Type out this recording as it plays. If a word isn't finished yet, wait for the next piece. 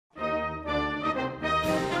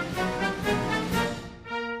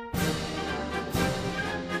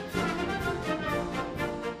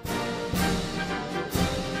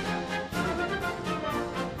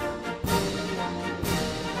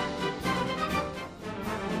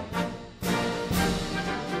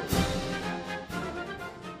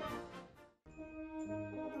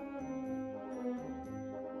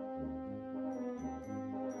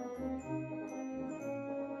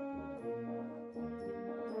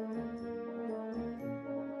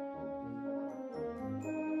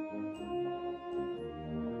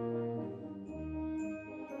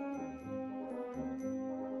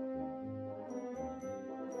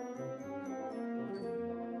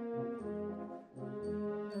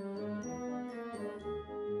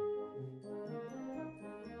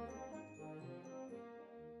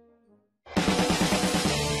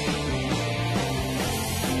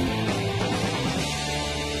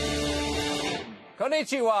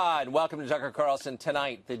Konnichiwa, and welcome to Tucker Carlson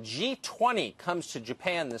Tonight. The G20 comes to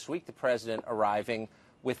Japan this week. The president arriving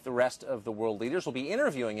with the rest of the world leaders. We'll be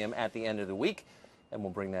interviewing him at the end of the week, and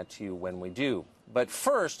we'll bring that to you when we do. But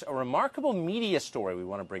first, a remarkable media story we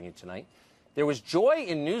want to bring you tonight. There was joy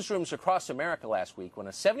in newsrooms across America last week when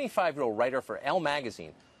a 75-year-old writer for Elle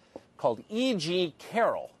magazine called E.G.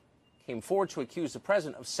 Carroll came forward to accuse the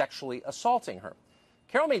president of sexually assaulting her.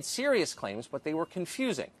 Carroll made serious claims, but they were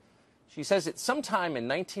confusing. She says that sometime in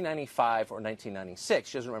 1995 or 1996,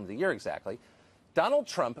 she doesn't remember the year exactly, Donald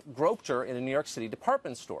Trump groped her in a New York City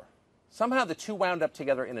department store. Somehow the two wound up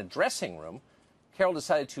together in a dressing room. Carroll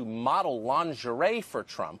decided to model lingerie for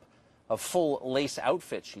Trump, a full lace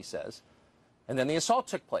outfit, she says, and then the assault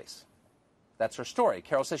took place. That's her story.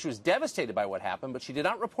 Carroll says she was devastated by what happened, but she did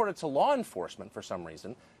not report it to law enforcement for some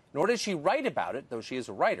reason, nor did she write about it, though she is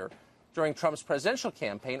a writer, during Trump's presidential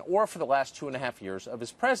campaign or for the last 2.5 years of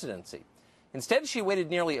his presidency. Instead, she waited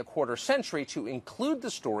nearly a quarter century to include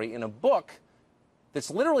the story in a book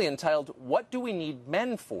that's literally entitled, What Do We Need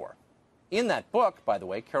Men For? In that book, by the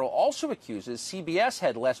way, Carroll also accuses CBS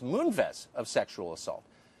head Les Moonves of sexual assault.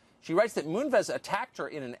 She writes that Moonves attacked her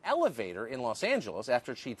in an elevator in Los Angeles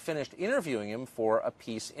after she'd finished interviewing him for a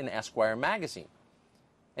piece in Esquire magazine.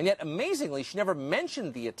 And yet, amazingly, she never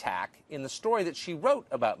mentioned the attack in the story that she wrote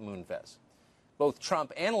about Moonves. Both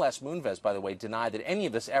Trump and Les Moonves, by the way, deny that any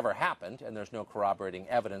of this ever happened, and there's no corroborating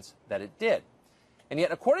evidence that it did. And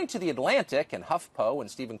yet, according to The Atlantic and HuffPo and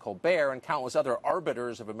Stephen Colbert and countless other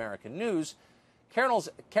arbiters of American news, Carroll's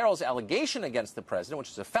allegation against the president,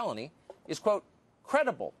 which is a felony, is, quote,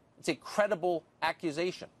 credible. It's a credible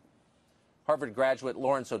accusation. Harvard graduate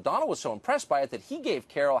Lawrence O'Donnell was so impressed by it that he gave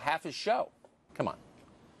Carroll half his show. Come on.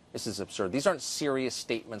 This is absurd. These aren't serious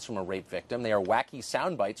statements from a rape victim. They are wacky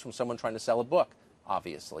sound bites from someone trying to sell a book,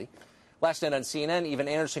 obviously. Last night on CNN, even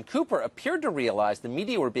Anderson Cooper appeared to realize the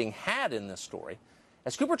media were being had in this story.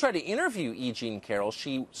 As Cooper tried to interview E. Jean Carroll,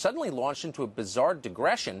 she suddenly launched into a bizarre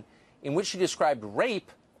digression in which she described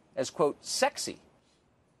rape as, quote, sexy.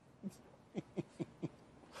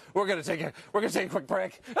 We're going to take a quick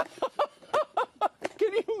break.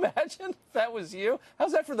 Can you imagine if that was you?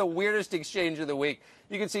 How's that for the weirdest exchange of the week?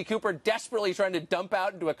 You can see Cooper desperately trying to dump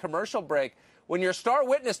out into a commercial break. When your star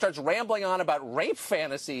witness starts rambling on about rape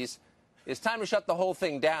fantasies, it's time to shut the whole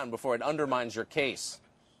thing down before it undermines your case.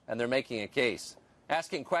 And they're making a case.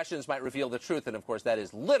 Asking questions might reveal the truth, and of course that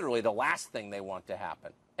is literally the last thing they want to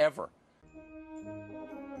happen, ever.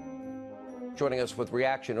 Joining us with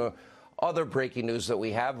reaction to other breaking news that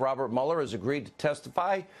we have, Robert Mueller has agreed to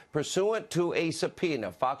testify pursuant to a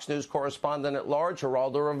subpoena. Fox News correspondent at large,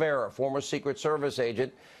 Geraldo Rivera, former Secret Service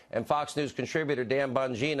agent, and Fox News contributor Dan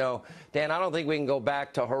Bongino. Dan, I don't think we can go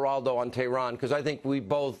back to Geraldo on Tehran because I think we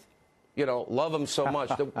both, love him so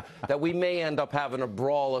much that we may end up having a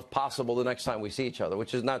brawl, if possible, the next time we see each other,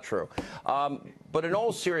 which is not true. But in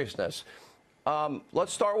all seriousness,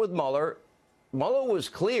 let's start with Mueller. Mueller was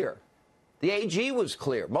clear. The AG was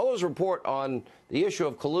clear. Mueller's report on the issue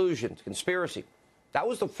of collusion, conspiracy, that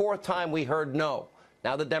was the fourth time we heard no.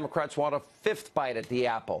 Now the Democrats want a fifth bite at the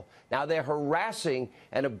apple. Now they're harassing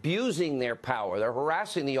and abusing their power. They're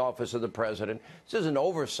harassing the office of the president. This isn't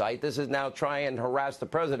oversight. This is now try and harass the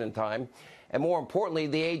president time. And more importantly,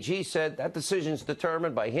 the AG said that decision is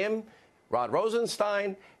determined by him, Rod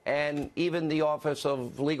Rosenstein, and even the Office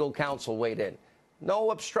of Legal Counsel weighed in. No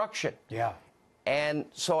obstruction. Yeah. And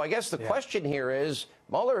so I guess the question here is,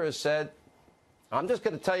 Mueller has said, I'm just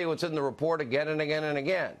going to tell you what's in the report again and again and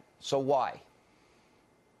again. So why?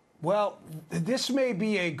 Well, this may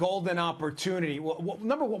be a golden opportunity. Well,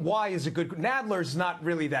 number one, why is a good? Nadler's not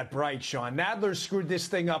really that bright, Sean. Nadler screwed this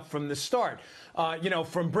thing up from the start.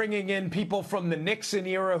 From bringing in people from the Nixon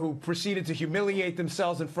era who proceeded to humiliate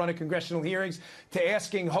themselves in front of congressional hearings, to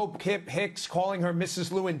asking Hope Hicks, calling her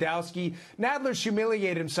Mrs. Lewandowski. Nadler's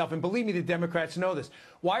humiliated himself, and believe me, the Democrats know this.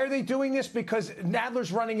 Why are they doing this? Because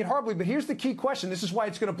Nadler's running it horribly. But here's the key question. This is why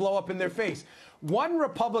it's going to blow up in their face. One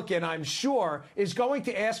Republican, I'm sure, is going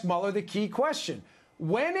to ask Mueller the key question.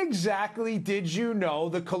 When exactly did you know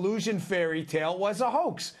the collusion fairy tale was a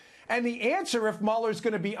hoax? And the answer, if Mueller's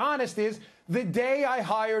going to be honest, is the day I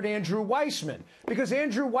hired Andrew Weissman. Because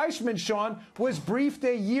Andrew Weissman, Sean, was briefed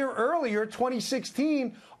a year earlier,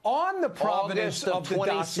 2016, on the provenance of the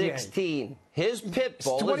 2016. Dossier. His pit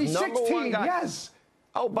bull is number one guy. Yes.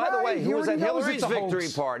 Oh, by the way, he was at Hillary's victory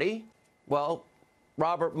hoax. party. Well,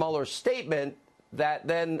 Robert Mueller's statement that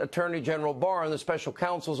then Attorney General Barr and the special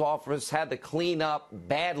counsel's office had to clean up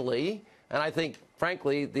badly. And I think,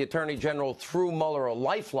 frankly, the Attorney General threw Mueller a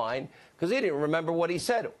lifeline because he didn't remember what he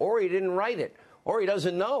said, or he didn't write it, or he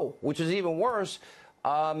doesn't know, which is even worse.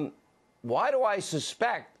 why do I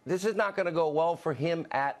suspect this is not going to go well for him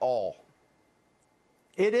at all?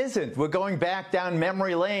 It isn't. We're going back down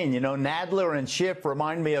memory lane. You know, Nadler and Schiff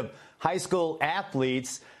remind me of high school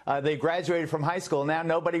athletes. They graduated from high school. Now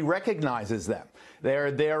nobody recognizes them.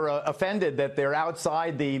 They're offended that they're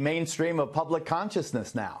outside the mainstream of public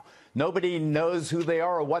consciousness now. Nobody knows who they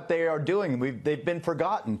are or what they are doing. They've been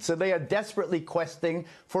forgotten. So they are desperately questing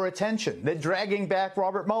for attention. They're dragging back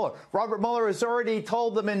Robert Mueller. Robert Mueller has already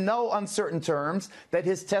told them in no uncertain terms that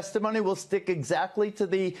his testimony will stick exactly to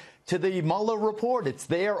the Mueller report. It's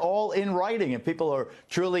there all in writing, and people are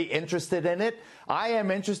truly interested in it. I am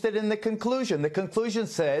interested in the conclusion. The conclusion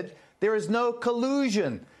said there is no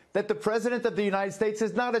collusion, that the President of the United States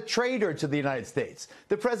is not a traitor to the United States.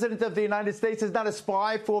 The President of the United States is not a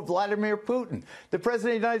spy for Vladimir Putin. The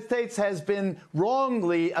President of the United States has been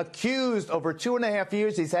wrongly accused over 2.5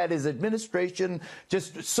 years. He's had his administration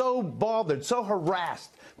just so bothered, so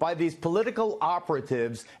harassed by these political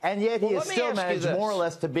operatives, and yet he has still managed more or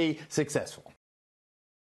less to be successful.